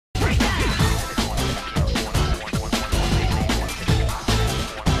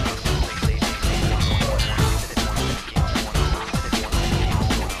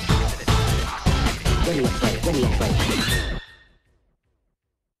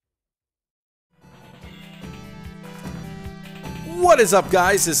What is up,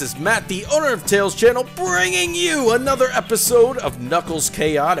 guys? This is Matt, the owner of Tails Channel, bringing you another episode of Knuckles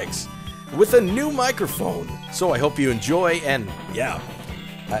Chaotix with a new microphone. So I hope you enjoy, and yeah,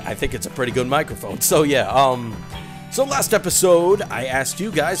 I think it's a pretty good microphone. So yeah, so last episode I asked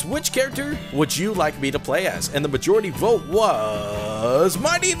you guys which character would you like me to play as, and the majority vote was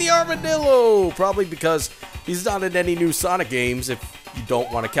Mighty the Armadillo, probably because he's not in any new Sonic games if you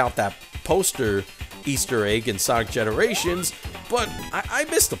don't want to count that poster Easter egg in Sonic Generations, but I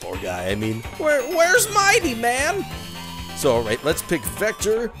missed the poor guy. I mean, where's Mighty, man? So, alright, let's pick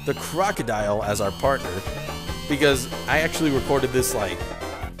Vector the Crocodile as our partner, because I actually recorded this like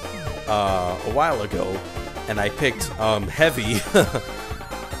a while ago, and I picked Heavy,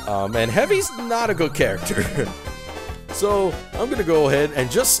 and Heavy's not a good character. So, I'm gonna go ahead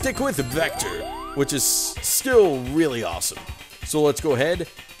and just stick with Vector, which is still really awesome. So let's go ahead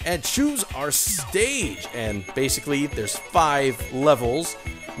and choose our stage, and basically there's 5 levels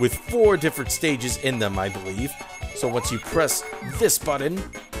with 4 different stages in them, I believe. So once you press this button,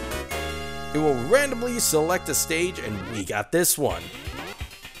 it will randomly select a stage, and we got this one.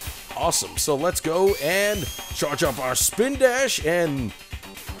 Awesome. So let's go and charge up our spin dash, and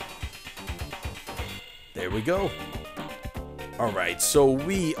there we go. Alright, so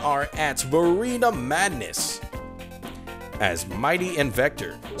we are at Marina Madness as Mighty and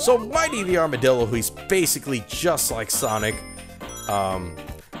Vector. So Mighty the Armadillo, who's basically just like Sonic.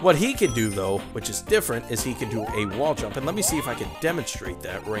 What he can do though, which is different, is he can do a wall jump. And let me see if I can demonstrate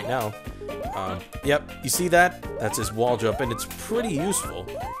that right now. Yep, you see that? That's his wall jump, and it's pretty useful.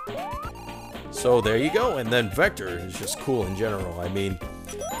 So there you go. And then Vector is just cool in general. I mean,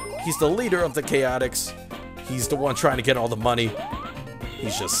 he's the leader of the Chaotix. He's the one trying to get all the money.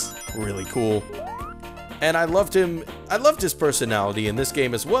 He's just really cool. And I loved him. I loved his personality in this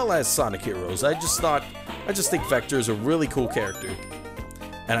game as well as Sonic Heroes. I just think Vector is a really cool character.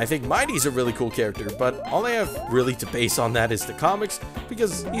 And I think Mighty's a really cool character, but all I have really to base on that is the comics,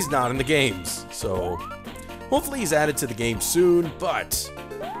 because he's not in the games. So hopefully he's added to the game soon, but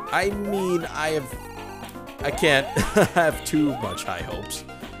I mean, I can't have too much high hopes,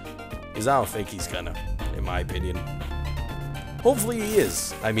 because I don't think he's gonna, in my opinion. Hopefully he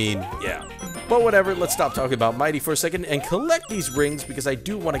is. I mean, yeah. But whatever, let's stop talking about Mighty for a second and collect these rings, because I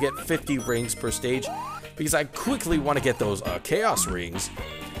do want to get 50 rings per stage, because I quickly want to get those Chaos rings,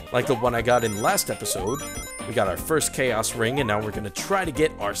 like the one I got in last episode. We got our first Chaos ring, and now we're going to try to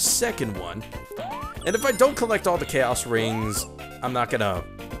get our second one. And if I don't collect all the Chaos rings, I'm not going to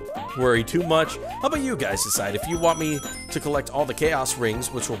worry too much. How about you guys decide if you want me to collect all the Chaos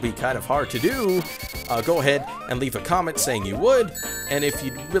rings, which will be kind of hard to do. Go ahead and leave a comment saying you would. And if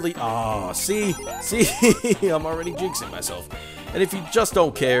you really, see, I'm already jinxing myself. And if you just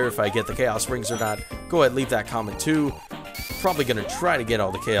don't care if I get the Chaos rings or not, go ahead and leave that comment too. Probably gonna try to get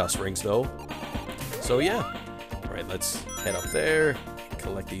all the Chaos rings though. So yeah. Alright, let's head up there,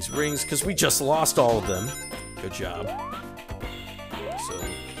 collect these rings, because we just lost all of them. Good job. So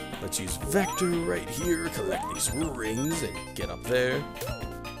let's use Vector right here, collect these rings, and get up there.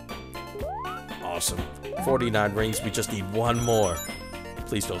 Awesome. 49 rings, we just need one more.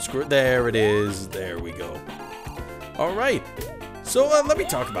 Please don't screw it. There it is. There we go. Alright. So let me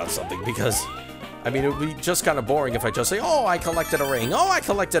talk about something, because I mean, it would be just kind of boring if I just say, oh, I collected a ring. Oh, I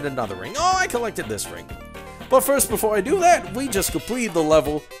collected another ring. Oh, I collected this ring. But first, before I do that, we just completed the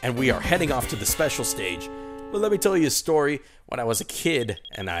level, and we are heading off to the special stage. But let me tell you a story when I was a kid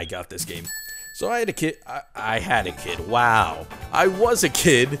and I got this game. So I had a kid. I had a kid. Wow. I was a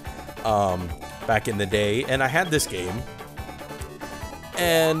kid back in the day, and I had this game.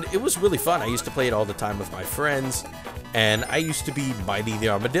 And it was really fun. I used to play it all the time with my friends, and I used to be Mighty the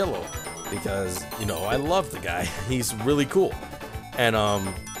Armadillo because, you know, I love the guy. He's really cool. And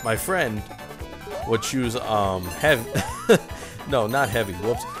my friend would choose Heavy. No, not Heavy.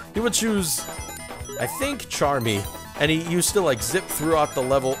 Whoops. He would choose, I think, Charmy, and he used to like zip throughout the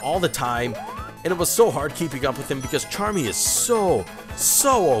level all the time, and it was so hard keeping up with him because Charmy is so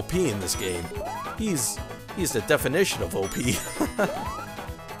OP in this game. He's the definition of OP. He's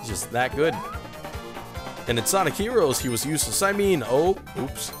just that good. And in Sonic Heroes, he was useless. I mean, oh,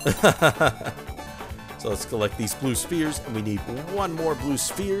 oops. So let's collect these blue spheres, and we need one more blue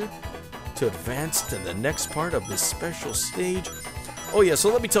sphere to advance to the next part of this special stage. Oh yeah,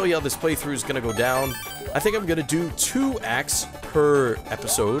 so let me tell you how this playthrough is going to go down. I think I'm going to do 2 acts per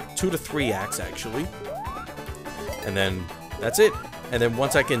episode, 2 to 3 acts actually. And then that's it. And then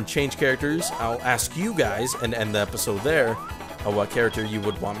once I can change characters, I'll ask you guys and end the episode there what character you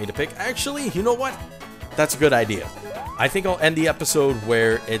would want me to pick. Actually, you know what? That's a good idea. I think I'll end the episode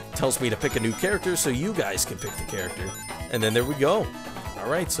where it tells me to pick a new character so you guys can pick the character. And then there we go.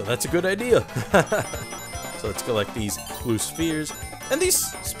 Alright, so that's a good idea. So let's collect these blue spheres. And these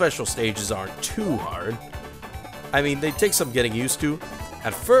special stages aren't too hard. I mean, they take some getting used to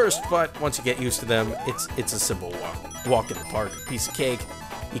at first, but once you get used to them, it's a simple walk in the park, piece of cake.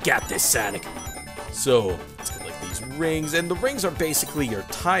 You got this, Sonic. So let's collect these rings, and the rings are basically your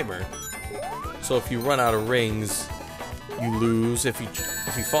timer. So if you run out of rings, you lose. If you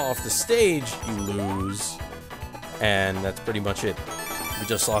fall off the stage, you lose. And that's pretty much it. We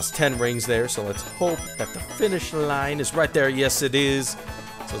just lost 10 rings there, so let's hope that the finish line is right there. Yes, it is.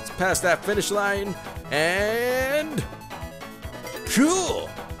 So let's pass that finish line, and cool.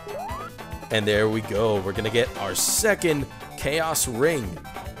 And there we go. We're gonna get our second Chaos Ring.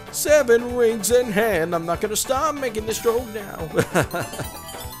 7 rings in hand. I'm not gonna stop making this joke now.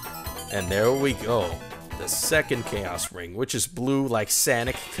 And there we go. The second Chaos Ring, which is blue like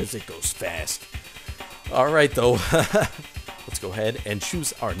Sonic because it goes fast. Alright though, let's go ahead and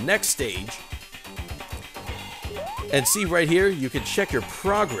choose our next stage. And see right here, you can check your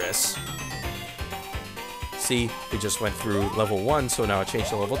progress. See, we just went through level 1, so now I changed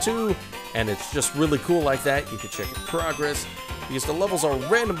to level 2. And it's just really cool like that. You can check your progress because the levels are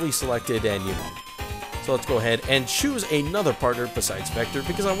randomly selected, and you know. So let's go ahead and choose another partner besides Vector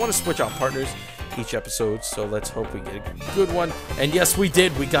because I want to switch out partners each episode. So let's hope we get a good one. And yes, we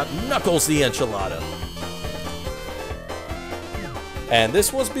did. We got Knuckles the Enchilada. And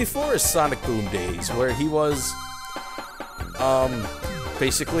this was before his Sonic Boom days, where he was,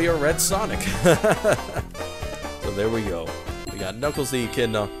 basically a red Sonic. So there we go. We got Knuckles the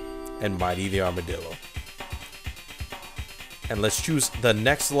Echidna and Mighty the Armadillo. And let's choose the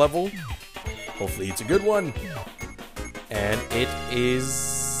next level. Hopefully it's a good one. And it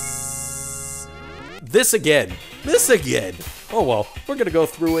is this again. This again. Oh well, we're gonna go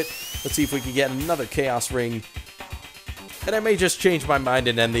through it. Let's see if we can get another Chaos Ring. And I may just change my mind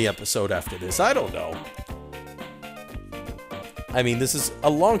and end the episode after this. I don't know. I mean, this is a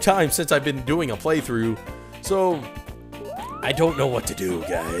long time since I've been doing a playthrough, so I don't know what to do,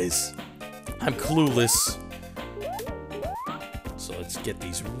 guys. I'm clueless. So let's get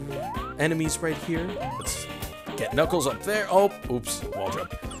these enemies right here. Let's get Knuckles up there. Oh, oops, wall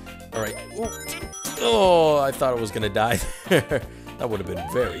jump. All right. Oops. Oh, I thought I was gonna die there. That would have been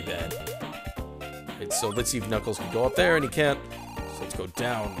very bad. Right, so let's see if Knuckles can go up there, and he can't. So let's go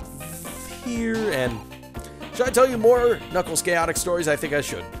down here, and should I tell you more Knuckles Chaotix stories? I think I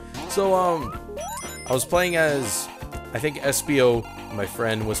should. So, I was playing as, I think SBO, my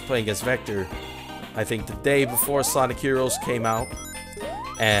friend, was playing as Vector, I think the day before Sonic Heroes came out,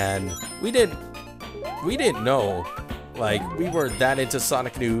 and we didn't know, like, we weren't that into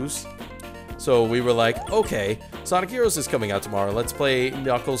Sonic news, so we were like, okay, Sonic Heroes is coming out tomorrow, let's play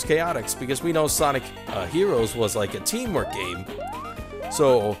Knuckles Chaotix, because we know Sonic Heroes was like a teamwork game.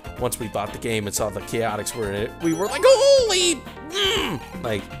 So once we bought the game and saw the Chaotix were in it, we were like, holy,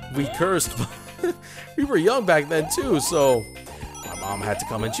 like, we cursed. We were young back then too, so my mom had to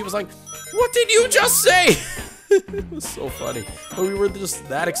come in. She was like, what did you just say? It was so funny. But we were just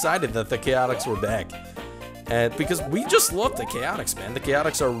that excited that the Chaotix were back. And because we just love the Chaotix, man. The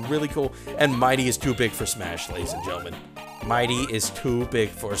Chaotix are really cool. And Mighty is too big for Smash, ladies and gentlemen. Mighty is too big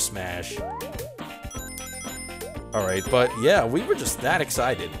for Smash. Alright, but yeah, we were just that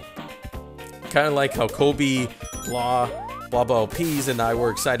excited. Kind of like how Kobe, Blah Peas, and I were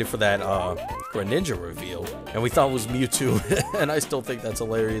excited for that Greninja reveal. And we thought it was Mewtwo, and I still think that's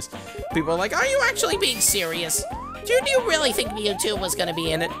hilarious. People are like, are you actually being serious? Do you really think Mewtwo was going to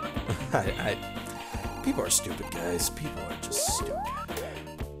be in it? People are stupid, guys. People are just stupid.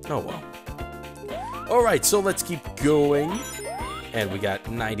 Oh, well. Alright, so let's keep going. And we got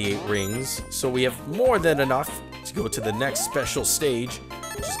 98 rings, so we have more than enough to go to the next special stage,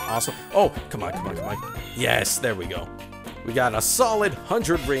 which is awesome. Oh, come on, come on, come on. Yes, there we go. We got a solid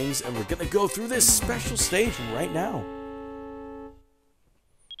 100 rings, and we're gonna go through this special stage right now.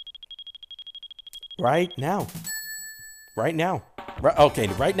 Right now. Right now. Okay,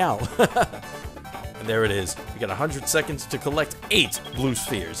 right now. And there it is. We got 100 seconds to collect 8 blue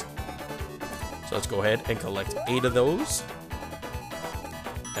spheres. So let's go ahead and collect 8 of those.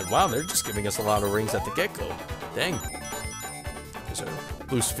 And wow, they're just giving us a lot of rings at the get-go. Dang. There's a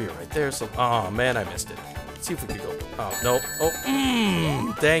blue sphere right there. So, oh man, I missed it. Let's see if we can go. Oh, no.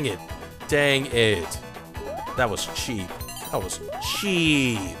 Oh, dang it. Dang it. That was cheap. That was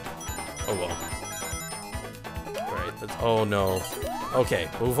cheap. Oh, well. Alright, oh no. Okay,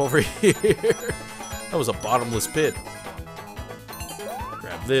 move over here. That was a bottomless pit.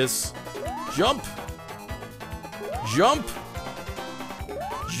 Grab this. Jump. Jump.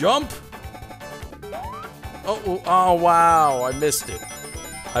 Jump. Oh, wow, I missed it.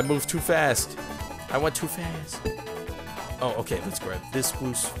 I moved too fast. I went too fast. Oh, okay, let's grab this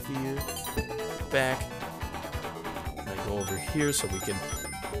blue sphere. Back. And then go over here so we can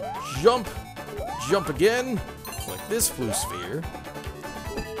jump. Jump again. Like this blue sphere.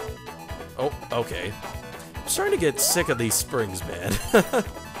 Oh, okay. I'm starting to get sick of these springs, man.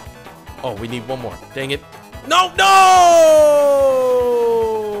 Oh, we need one more. Dang it. No, no!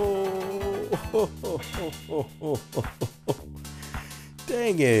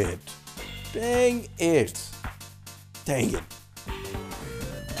 Dang it. Dang it. Dang it.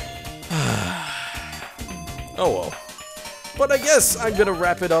 Oh well. But I guess I'm gonna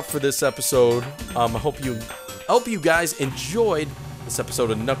wrap it up for this episode. I hope you guys enjoyed this episode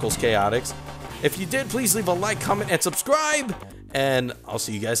of Knuckles Chaotix. If you did, please leave a like, comment, and subscribe. And I'll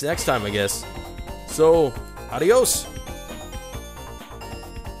see you guys next time, I guess. So, adios.